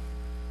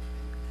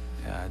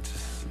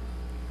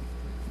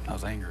 I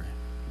was angry,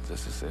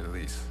 just to say the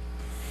least.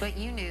 But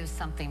you knew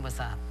something was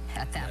up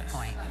at that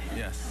point.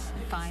 Yes.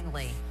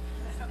 Finally,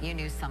 you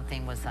knew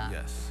something was up.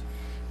 Yes.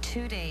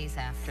 2 days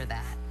after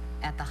that,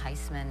 at the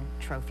Heisman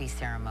Trophy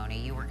ceremony,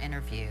 you were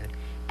interviewed,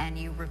 and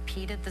you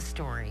repeated the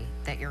story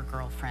that your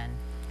girlfriend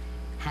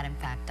had in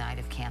fact died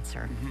of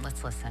cancer.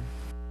 Let's listen.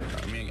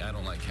 I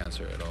don't like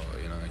cancer at all.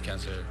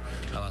 Cancer,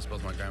 I lost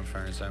both my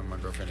grandparents and my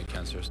girlfriend to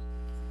cancer.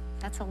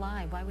 That's a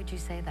lie. Why would you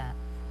say that?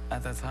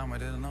 At that time, I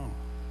didn't know.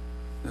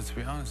 Let's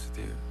be honest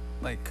with you.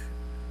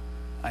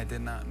 I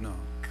did not know.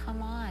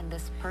 Come on,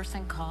 this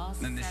person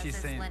calls, and says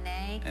it's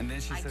Lene. And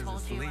then she says it's Leah. I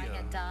told you I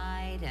had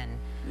died, and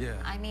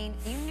I mean,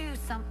 you knew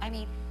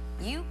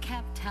you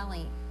kept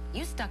telling,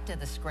 you stuck to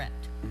the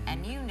script,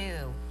 and you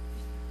knew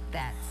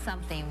that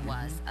something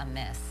was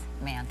amiss,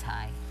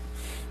 Manti.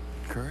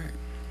 Correct.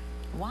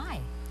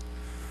 Why?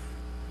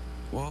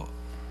 Well,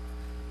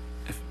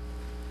 if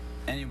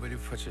Anybody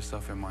put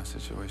yourself in my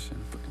situation.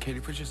 Katie,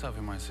 put yourself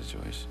in my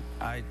situation.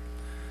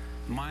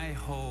 My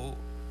whole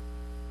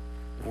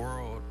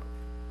world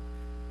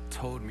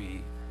told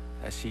me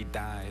that she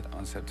died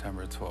on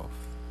September 12th.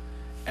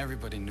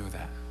 Everybody knew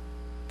that.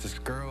 This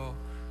girl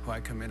who I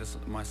committed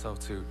myself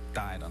to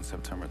died on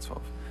September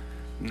 12th.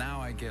 Now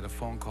I get a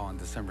phone call on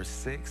December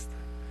 6th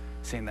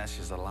saying that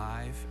she's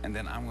alive, and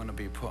then I'm gonna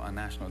be put on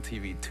national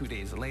TV 2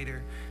 days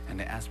later, and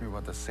they ask me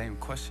about the same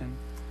question.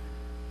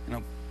 You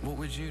know, what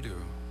would you do?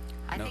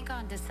 I think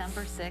on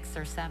December 6th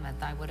or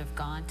 7th, I would have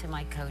gone to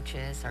my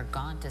coaches or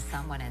gone to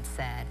someone and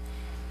said,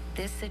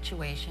 this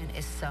situation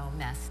is so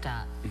messed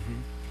up.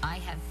 I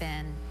have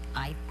been,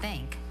 I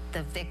think,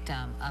 the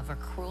victim of a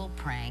cruel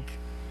prank.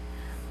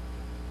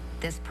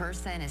 This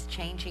person is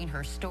changing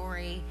her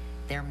story.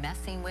 They're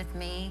messing with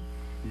me.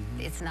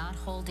 It's not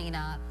holding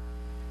up.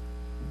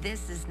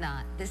 This is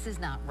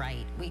not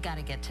right. We got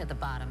to get to the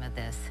bottom of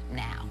this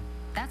now.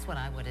 That's what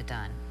I would have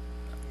done.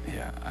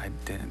 Yeah, I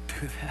didn't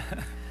do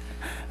that.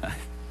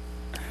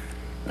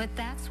 But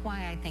that's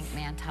why I think,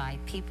 Manti,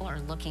 people are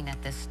looking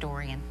at this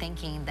story and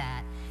thinking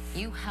that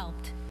you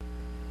helped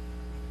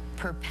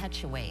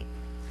perpetuate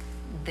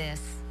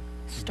this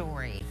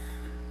story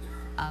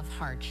of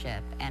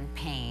hardship and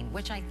pain,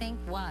 which I think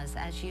was,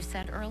 as you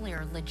said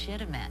earlier,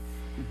 legitimate.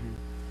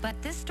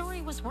 But this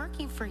story was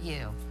working for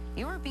you.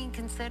 You were being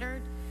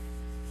considered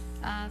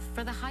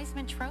for the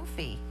Heisman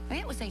Trophy. I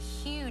mean, it was a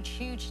huge,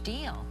 huge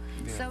deal.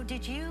 Yeah. So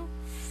did you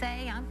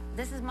say,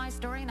 this is my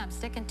story and I'm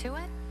sticking to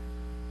it?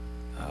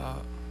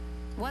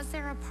 Was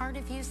there a part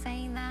of you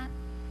saying that?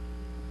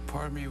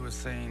 Part of me was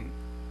saying,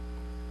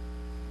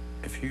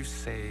 if you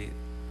say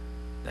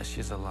that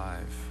she's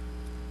alive,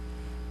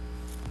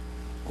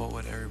 what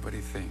would everybody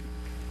think?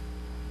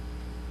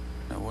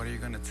 Now, what are you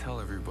going to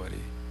tell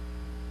everybody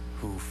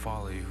who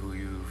follow you, who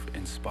you've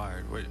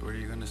inspired? What are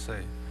you going to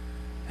say?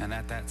 And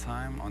at that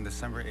time, on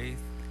December 8th,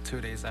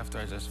 2 days after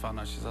I just found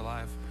out she's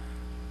alive,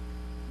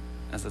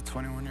 as a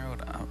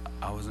 21-year-old,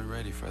 I wasn't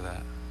ready for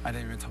that. I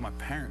didn't even tell my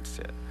parents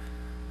yet.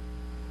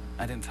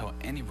 I didn't tell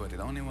anybody.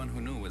 The only one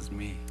who knew was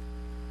me.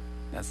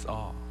 That's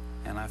all.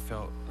 And I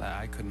felt that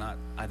I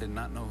did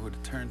not know who to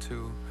turn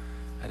to.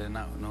 I did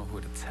not know who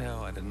to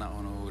tell. I did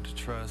not know who to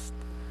trust.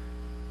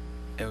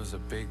 It was a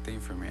big thing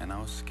for me, and I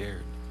was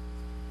scared.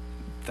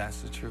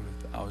 That's the truth.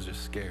 I was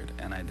just scared,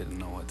 and I didn't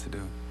know what to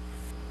do.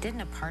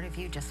 Didn't a part of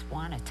you just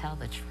want to tell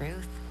the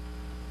truth?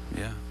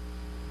 Yeah.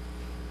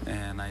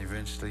 And I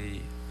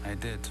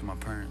did to my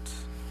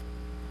parents.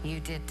 You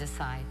did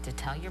decide to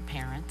tell your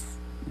parents,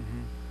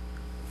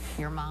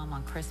 your mom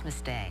on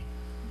Christmas Day.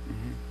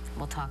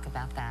 We'll talk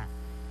about that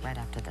right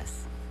after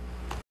this.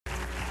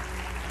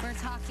 We're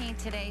talking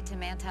today to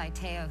Manti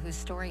Te'o, whose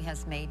story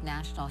has made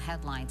national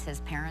headlines.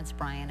 His parents,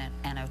 Brian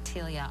and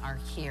Otelia, are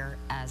here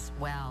as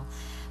well.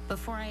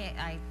 Before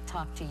I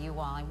talk to you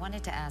all, I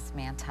wanted to ask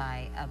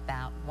Manti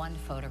about one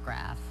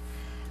photograph.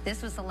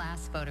 This was the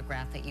last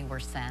photograph that you were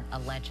sent,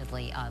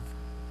 allegedly, of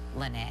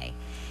Lene.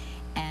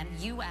 And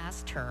you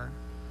asked her,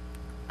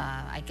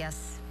 I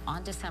guess,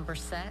 on December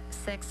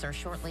 6th or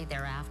shortly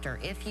thereafter,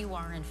 if you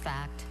are, in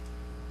fact,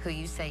 who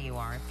you say you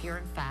are, if you're,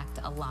 in fact,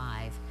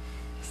 alive,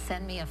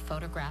 send me a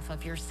photograph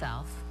of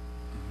yourself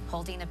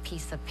holding a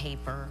piece of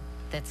paper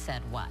that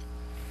said what?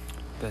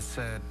 That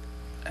said,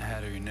 I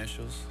had her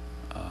initials,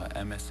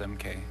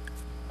 MSMK,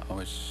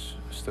 which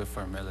stood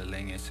for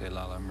Melelenge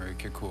Selala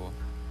Merikikua.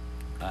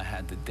 I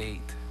had the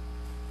date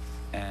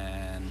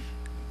and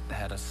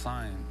had a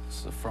sign.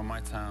 So from my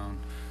town,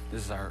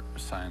 this is our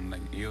sign.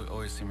 Like, you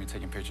always see me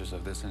taking pictures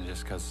of this, and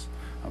just because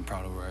I'm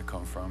proud of where I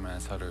come from, and I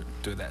told her to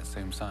do that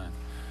same sign.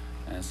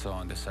 And so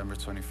on December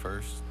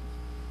 21st,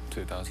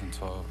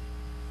 2012,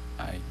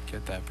 I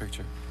get that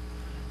picture.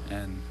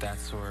 And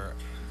that's where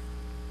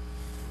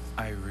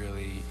I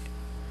really,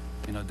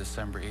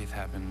 December 8th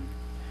happened,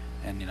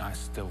 and I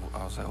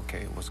was like,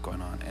 okay, what's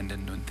going on? And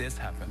then when this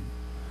happened,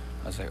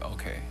 I was like,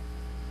 okay,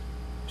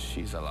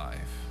 she's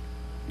alive.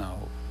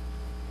 Now,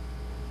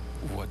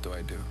 what do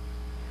I do?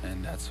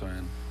 And that's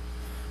when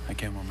I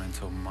came home and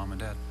told Mom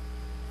and Dad.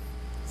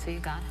 So you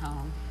got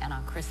home, and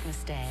on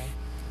Christmas Day,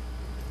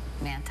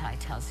 Manti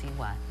tells you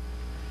what?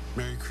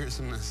 Merry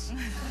Christmas.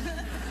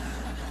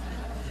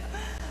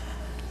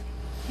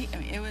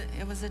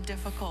 It was a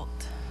difficult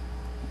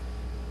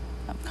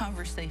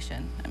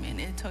conversation. I mean,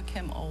 it took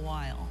him a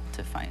while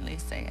to finally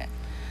say it.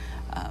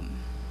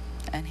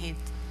 And he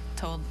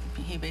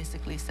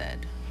basically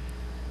said,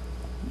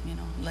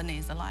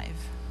 Lene's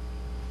alive.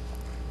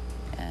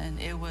 And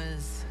it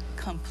was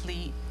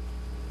complete,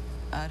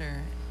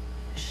 utter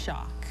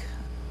shock.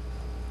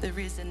 The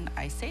reason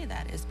I say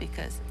that is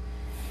because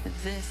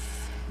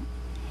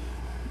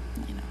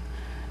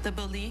the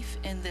belief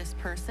in this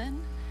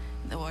person,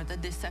 or the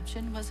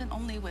deception, wasn't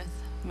only with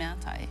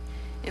Manti,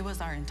 it was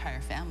our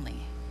entire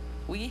family.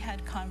 We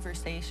had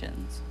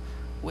conversations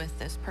with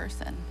this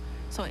person.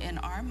 So in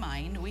our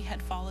mind, we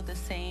had followed the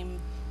same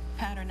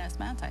pattern as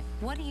Manti.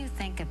 What do you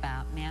think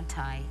about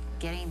Manti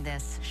getting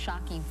this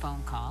shocking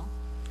phone call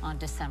on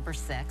December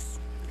 6th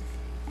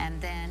and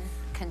then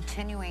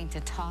continuing to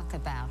talk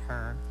about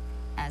her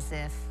as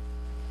if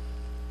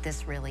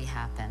this really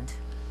happened?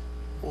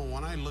 Well,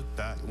 when I look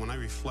back, when I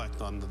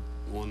reflect on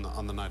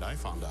the night I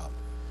found out,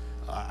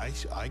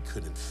 I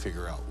couldn't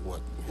figure out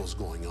what was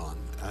going on.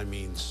 I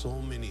mean, so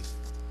many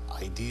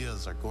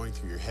ideas are going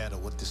through your head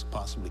of what this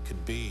possibly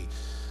could be.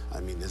 I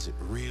mean, is it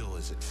real?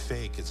 Is it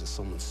fake? Is it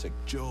someone's sick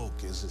joke?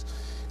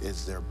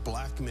 Is there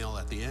blackmail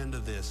at the end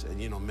of this?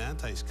 And you know,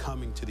 Manti's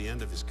coming to the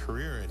end of his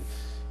career,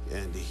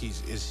 and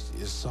is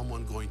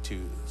someone going to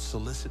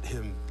solicit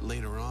him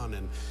later on?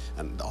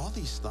 And all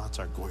these thoughts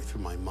are going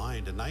through my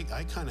mind, and I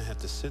kind of had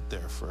to sit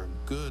there for a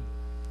good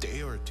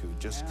day or two,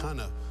 just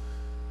kind of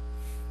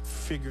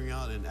figuring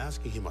out and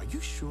asking him, are you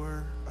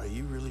sure? Are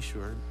you really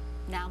sure?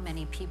 Now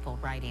many people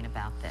writing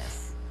about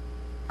this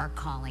are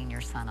calling your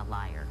son a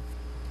liar.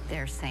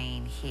 They're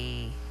saying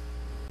he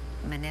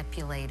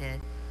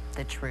manipulated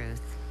the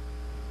truth,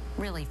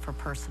 really for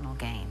personal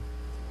gain.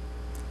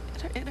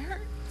 It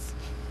hurts.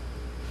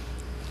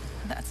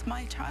 That's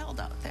my child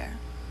out there.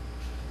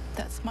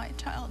 That's my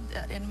child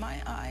that, in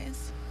my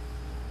eyes,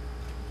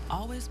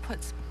 always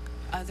puts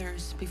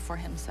others before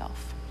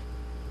himself.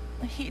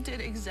 He did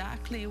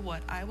exactly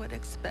what I would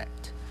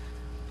expect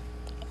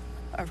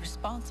a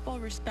responsible,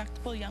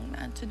 respectable young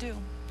man to do,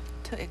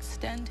 to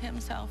extend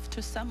himself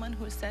to someone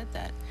who said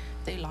that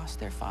they lost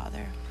their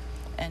father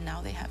and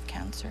now they have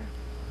cancer.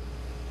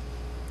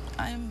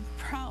 I'm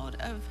proud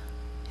of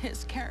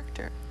his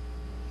character.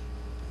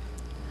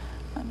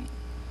 I mean,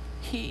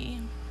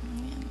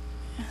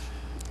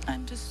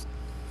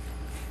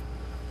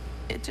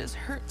 it just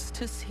hurts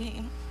to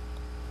see,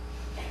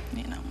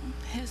 you know,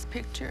 his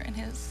picture and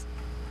his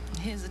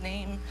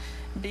name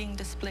being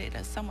displayed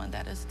as someone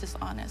that is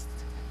dishonest.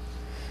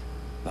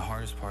 The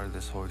hardest part of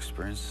this whole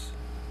experience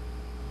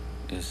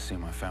is seeing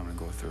my family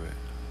go through it,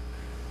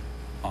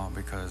 all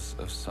because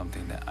of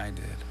something that I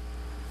did.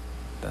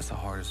 That's the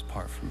hardest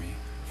part for me.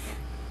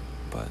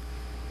 But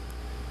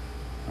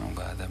I'm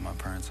glad that my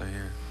parents are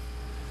here,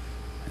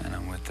 and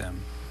I'm with them,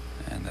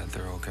 and that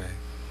they're okay.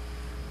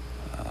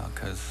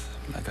 Because,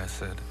 like I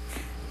said,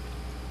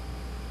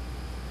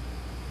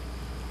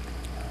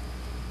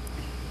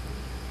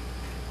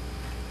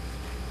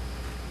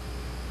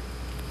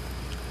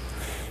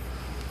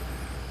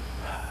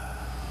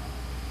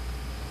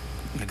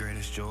 the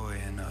greatest joy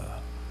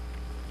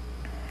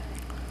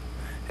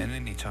in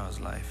any child's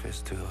life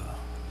is to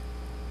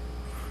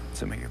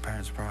make your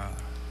parents proud.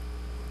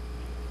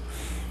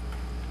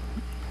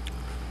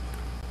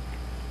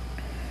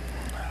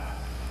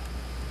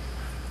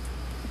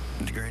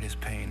 The greatest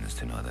pain is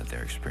to know that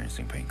they're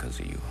experiencing pain because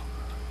of you.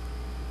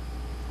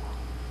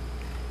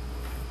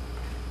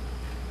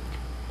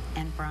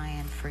 And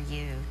Brian, for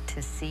you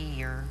to see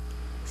your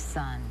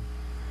son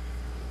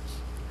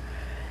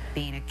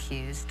being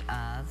accused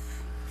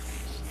of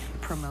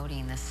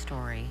promoting this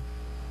story,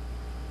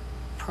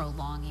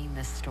 prolonging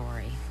this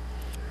story,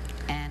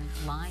 and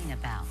lying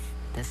about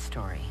this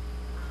story.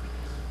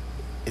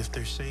 If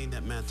they're saying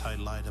that Manti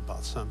lied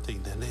about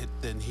something, then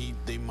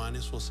they might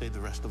as well say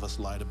the rest of us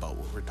lied about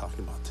what we're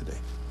talking about today.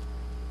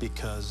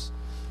 Because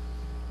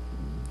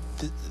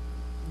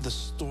the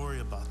story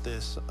about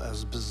this,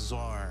 as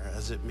bizarre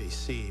as it may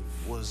seem,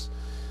 was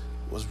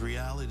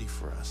reality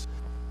for us.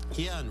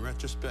 Yeah, in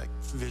retrospect,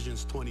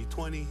 Vision's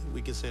 2020,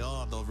 we can say,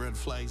 oh, the red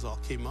flags all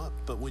came up.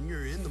 But when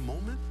you're in the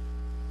moment,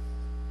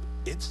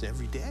 it's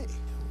every day.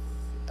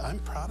 I'm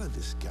proud of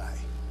this guy.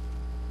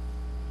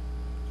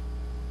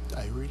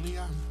 I really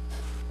am.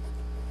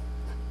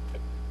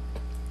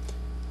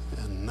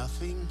 And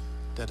nothing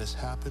that has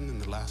happened in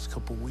the last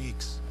couple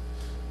weeks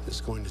is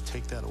going to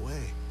take that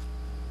away.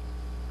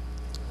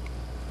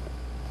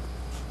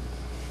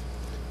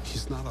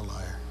 He's not a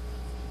liar.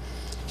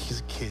 He's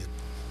a kid.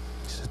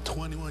 He's a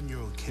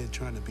 21-year-old kid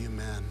trying to be a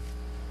man.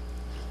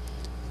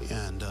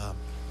 And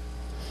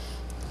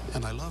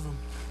I love him.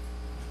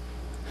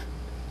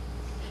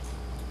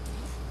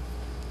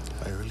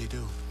 I really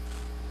do.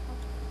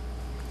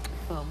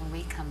 Well, when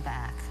we come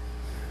back,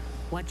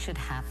 what should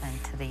happen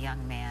to the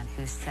young man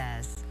who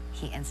says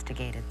he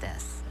instigated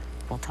this?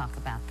 We'll talk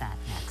about that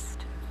next.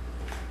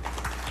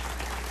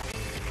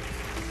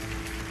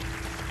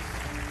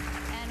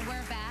 And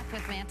we're back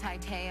with Manti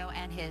Te'o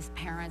and his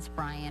parents,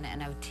 Brian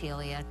and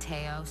Otelia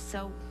Te'o.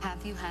 So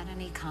have you had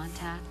any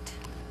contact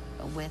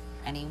with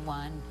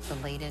anyone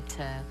related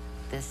to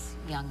this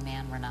young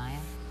man, Renaya?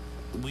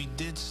 We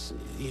did,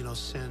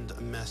 send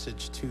a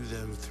message to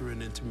them through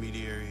an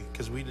intermediary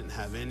because we didn't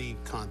have any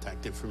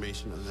contact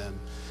information of them,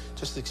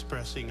 just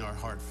expressing our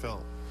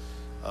heartfelt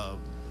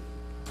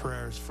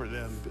prayers for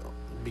them,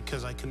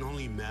 because I can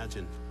only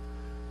imagine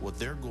what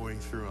they're going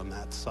through on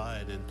that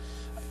side. And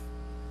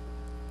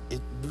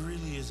it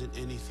really isn't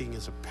anything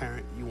as a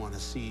parent you want to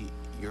see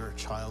your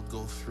child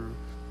go through.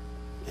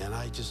 And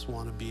I just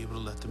want to be able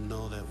to let them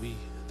know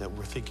that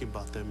we're thinking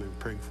about them and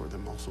praying for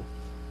them also.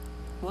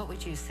 What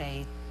would you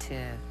say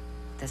to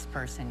this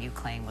person you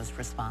claim was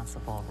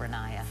responsible,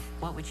 Renaya?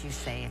 What would you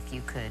say if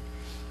you could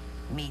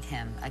meet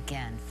him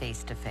again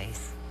face to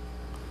face?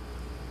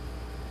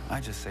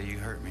 I just say you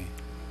hurt me.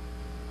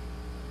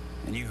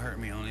 And you hurt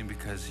me only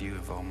because you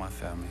involved my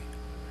family.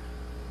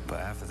 But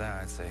after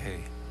that, I'd say,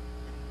 hey,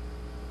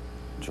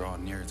 draw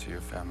near to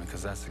your family,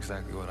 because that's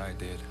exactly what I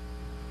did.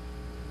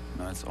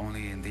 You know, it's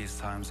only in these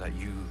times that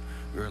you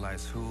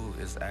realize who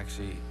is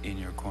actually in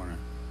your corner.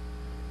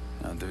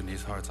 You know, during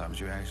these hard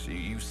times,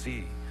 you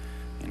see,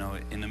 you know,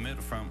 in the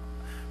middle,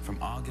 from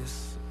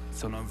August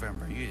to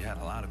November, you had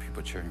a lot of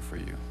people cheering for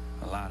you,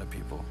 a lot of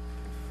people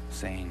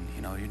saying,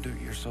 you know,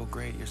 you're so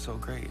great, you're so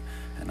great.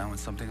 And now when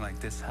something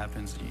like this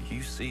happens,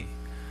 you see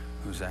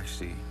who's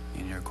actually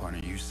in your corner.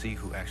 You see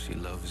who actually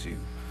loves you.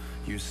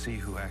 You see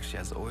who actually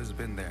has always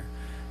been there.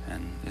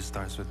 And it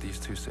starts with these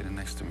two sitting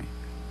next to me.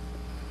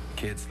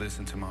 Kids,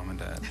 listen to mom and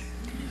dad.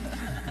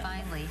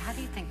 Finally, how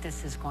do you think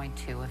this is going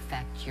to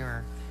affect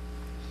your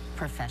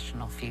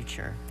professional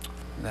future?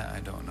 That I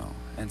don't know.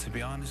 And to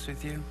be honest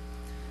with you,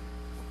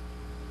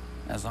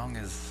 as long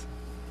as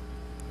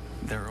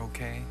they're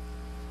okay,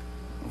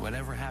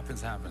 whatever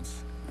happens,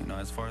 happens. You know,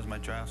 as far as my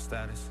draft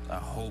status, I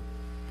hope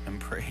and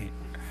pray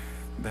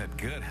that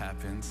good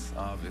happens,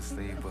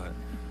 obviously, but,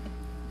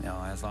 you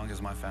know, as long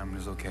as my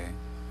family's okay,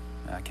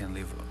 I can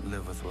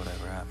live with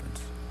whatever happens.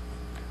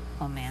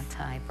 Well,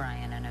 Manti,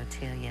 Brian, and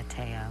Otelia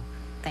Te'o,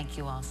 thank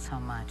you all so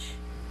much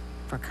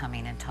for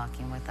coming and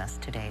talking with us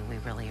today. We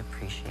really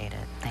appreciate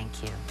it.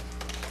 Thank you.